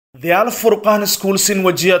The Furqan schools in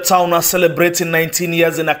Wajir town are celebrating 19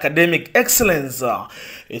 years in academic excellence.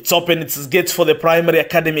 It opened its gates for the primary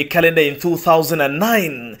academic calendar in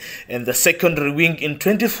 2009 and the secondary wing in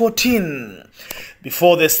 2014.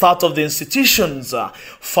 Before the start of the institutions,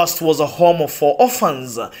 first was a home for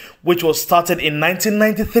orphans, which was started in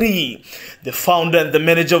 1993. The founder and the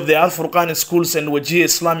manager of the Furqan schools and Wajir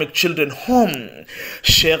Islamic Children Home,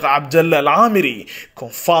 Sheikh Abdullah Al-Amiri,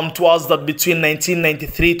 confirmed to us that between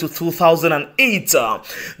 1993 to 2008,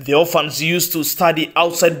 the orphans used to study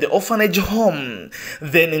outside the orphanage home.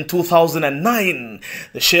 Then in 2009,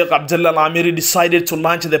 the Sheikh Abdullah Al-Amiri decided to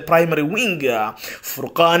launch the primary wing,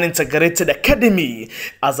 Furqan Integrated Academy,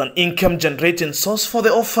 as an income generating source for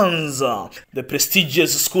the orphans. The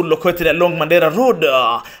prestigious school located along Mandera Road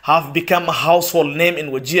have become a household name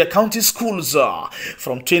in Wajir County schools.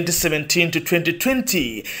 From 2017 to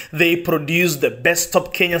 2020, they produced the best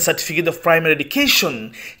top Kenyan certificate of primary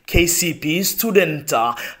education KCP student.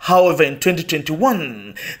 However, in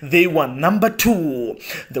 2021, they were number 2.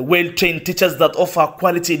 The well-trained teachers that offer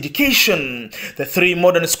quality education, the 3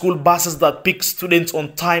 modern school buses that pick students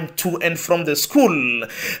on time to and from the school,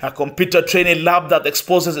 a computer training lab that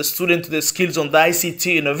exposes a student to the skills on the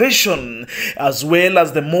ICT innovation, as well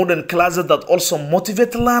as the modern classes that also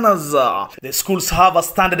motivate learners. The schools have a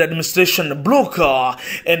standard administration block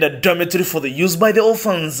and a dormitory for the use by the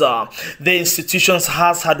orphans. The institutions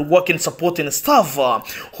has had working supporting staff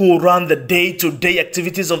who run the day-to-day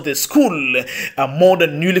activities of the school, a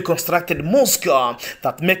modern newly constructed mosque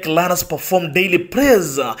that make learners perform daily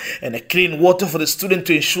prayers, and a clean water for the student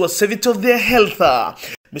to ensure safety of their health.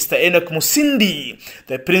 Mr. Enoch Musindi,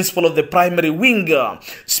 the principal of the primary wing,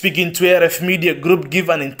 speaking to RF Media Group, give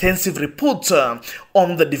an intensive report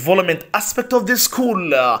on the development aspect of the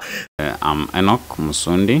school. I'm Enoch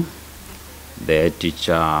Musindi, the head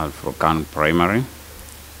teacher at Furqan Primary,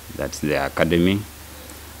 that's the academy.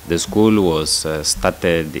 The school was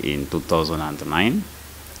started in 2009,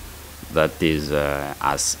 that is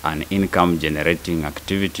as an income generating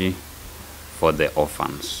activity for the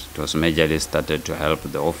orphans. It was majorly started to help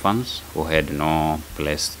the orphans who had no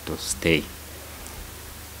place to stay.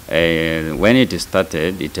 When it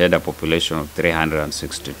started, it had a population of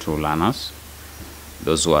 362 learners.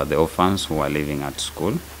 Those were the orphans who were living at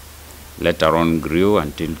school. Later on grew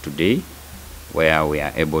until today, where we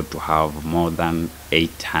are able to have more than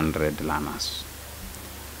 800 learners.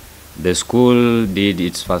 The school did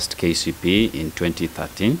its first KCP in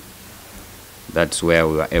 2013. That's where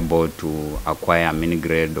we were able to acquire a mini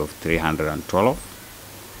grade of 312,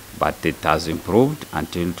 but it has improved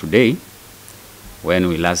until today. When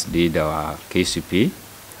we last did our KCP,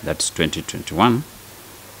 that's 2021,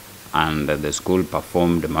 and the school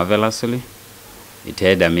performed marvelously. It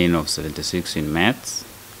had a mean of 76 in maths.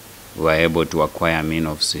 We were able to acquire a mean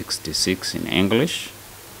of 66 in English,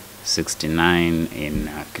 69 in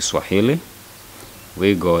Kiswahili.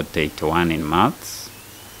 We got 81 in maths.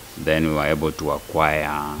 Then we were able to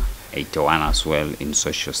acquire 81 as well in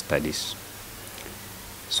social studies.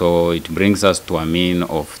 So it brings us to a mean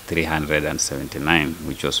of 379,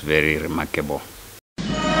 which was very remarkable.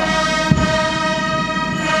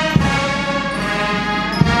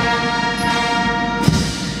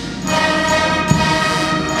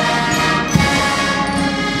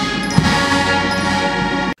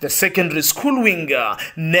 The secondary school wing,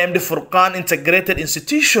 named Furqan Integrated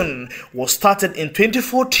Institution, was started in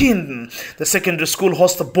 2014. The secondary school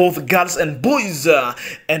hosts both girls and boys,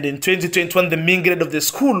 and in 2021 the mean grade of the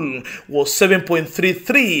school was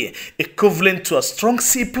 7.33, equivalent to a strong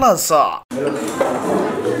C+. You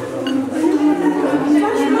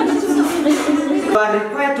are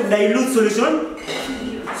required to dilute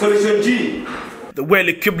solution G. The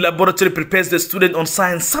well-equipped laboratory prepares the student on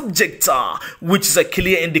science subjects, which is a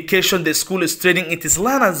clear indication the school is training its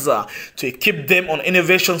learners to equip them on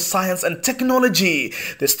innovation, science and technology.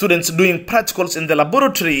 The students doing practicals in the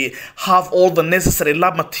laboratory have all the necessary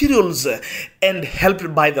lab materials and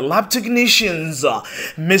helped by the lab technicians.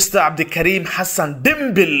 Mr. Abdikarim Hassan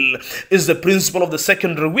Dembil is the principal of the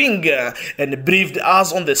secondary wing and briefed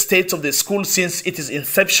us on the state of the school since its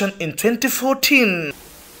inception in 2014.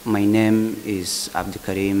 My name is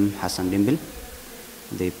Abdikarim Hassan Dimbil,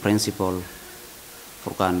 the principal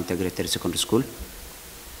Furqan Integrated Secondary School.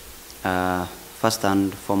 First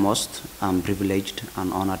and foremost, I'm privileged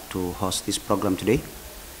and honored to host this program today.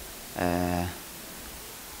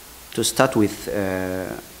 To start with,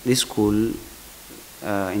 this school,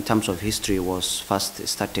 in terms of history, was first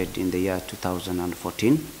started in the year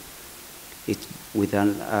 2014. With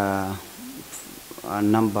a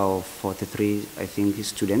number of 43, I think,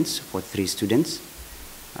 43 students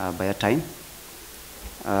by that time.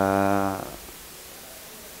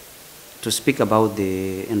 To speak about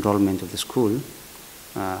the enrollment of the school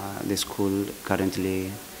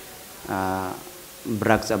currently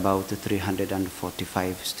brags about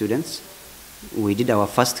 345 students. We did our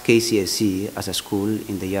first KCSE as a school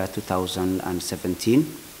in the year 2017,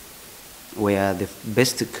 where the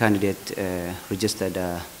best candidate registered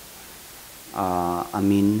a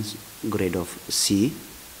mean grade of C.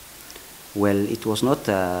 Well, it was not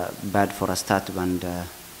bad for a start, and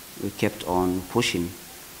we kept on pushing.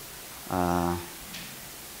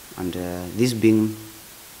 This being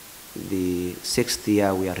the 6th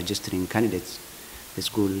year we are registering candidates, the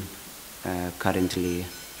school currently,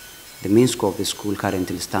 the mean score of the school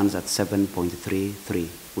currently stands at 7.33,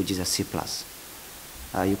 which is a C+.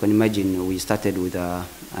 You can imagine we started with a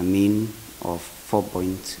mean of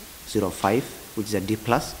 4.05, which is a D+,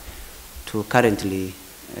 to currently,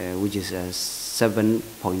 which is a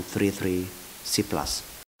 7.33 C+.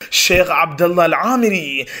 Sheikh Abdullah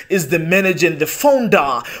Al-Amiri is the manager and the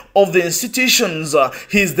founder of the institutions.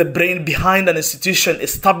 He is the brain behind an institution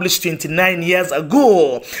established 29 years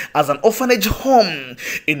ago as an orphanage home.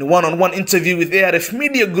 In one-on-one interview with ARF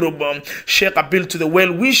Media Group, Sheikh appealed to the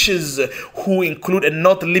well-wishers, who include and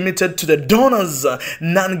not limited to the donors,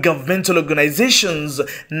 non-governmental organizations,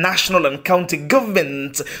 national and county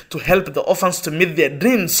government, to help the orphans to meet their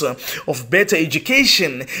dreams of better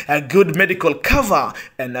education, a good medical cover,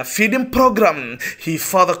 and a feeding program. He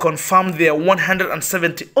further confirmed there are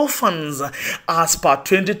 170 orphans as per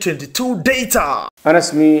 2022 data. أنا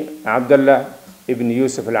اسمي عبد الله ابن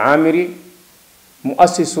يوسف العامري،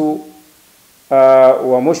 مؤسس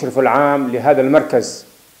ومشرف العام لهذا المركز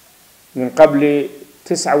من قبل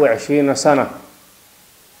 29 سنة.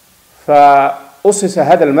 فأسس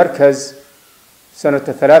هذا المركز سنة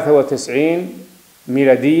 93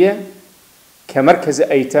 ميلادية كمركز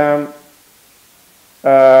أيتام،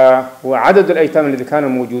 وعدد الأيتام الذين كانوا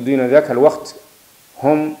موجودين ذاك الوقت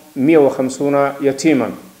هم 150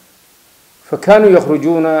 يتيما. فكانوا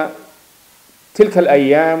يخرجون تلك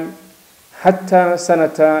الأيام حتى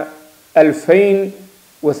سنة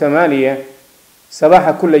 2008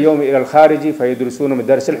 صباح كل يوم إلى الخارج فيدرسون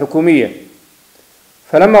المدارس الحكومية.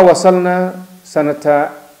 فلما وصلنا سنة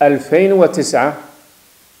 2009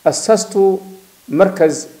 أسست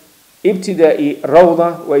مركز ابتدائي،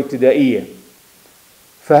 روضة وابتدائية.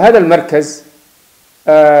 فهذا المركز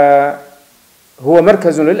هو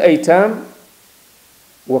مركز للأيتام.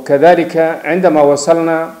 وكذلك عندما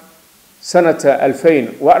وصلنا سنة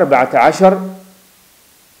 2014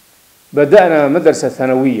 بدأنا مدرسة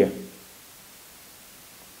ثانوية،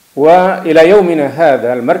 وإلى يومنا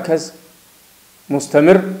هذا المركز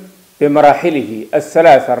مستمر بمراحله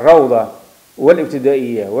الثلاثة، الروضة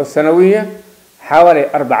والابتدائية والثانوية، حوالي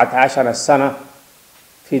 14 سنة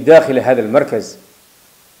في داخل هذا المركز.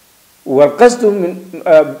 والقصد من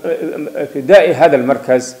ابتداء هذا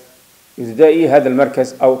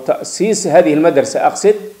المركز أو تأسيس هذه المدرسة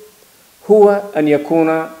أقصد هو أن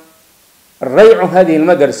يكون ريع هذه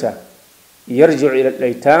المدرسة يرجع إلى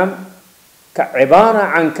الأيتام كعبارة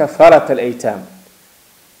عن كفالة الأيتام.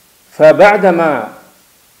 فبعدما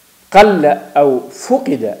قل أو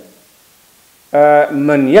فقد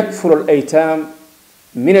من يكفل الأيتام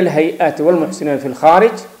من الهيئات والمحسنين في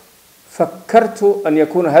الخارج، فكرت أن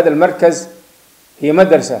يكون هذا المركز هي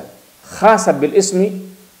مدرسة خاصة بالاسم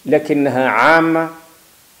لكنها عامة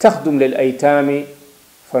تخدم للأيتام.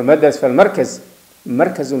 فالمركز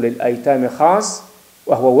مركز للأيتام خاص،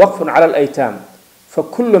 وهو وقف على الأيتام.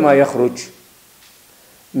 فكل ما يخرج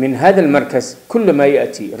من هذا المركز، كل ما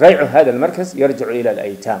يأتي ريع هذا المركز يرجع إلى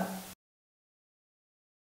الأيتام.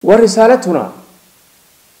 ورسالتنا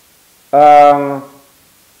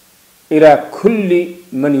إلى كل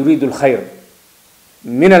من يريد الخير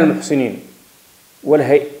من المحسنين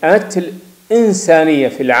والهيئات الإنسانية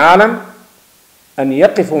في العالم أن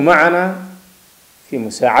يقفوا معنا في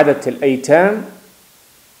مساعدة الأيتام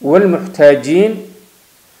والمحتاجين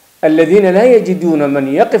الذين لا يجدون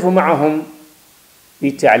من يقف معهم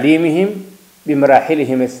بتعليمهم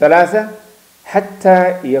بمراحلهم الثلاثة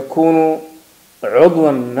حتى يكونوا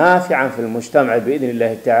عضوا نافعا في المجتمع بإذن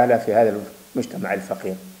الله تعالى في هذا المجتمع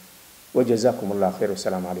الفقير. وجزاكم الله خير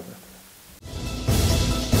والسلام عليكم.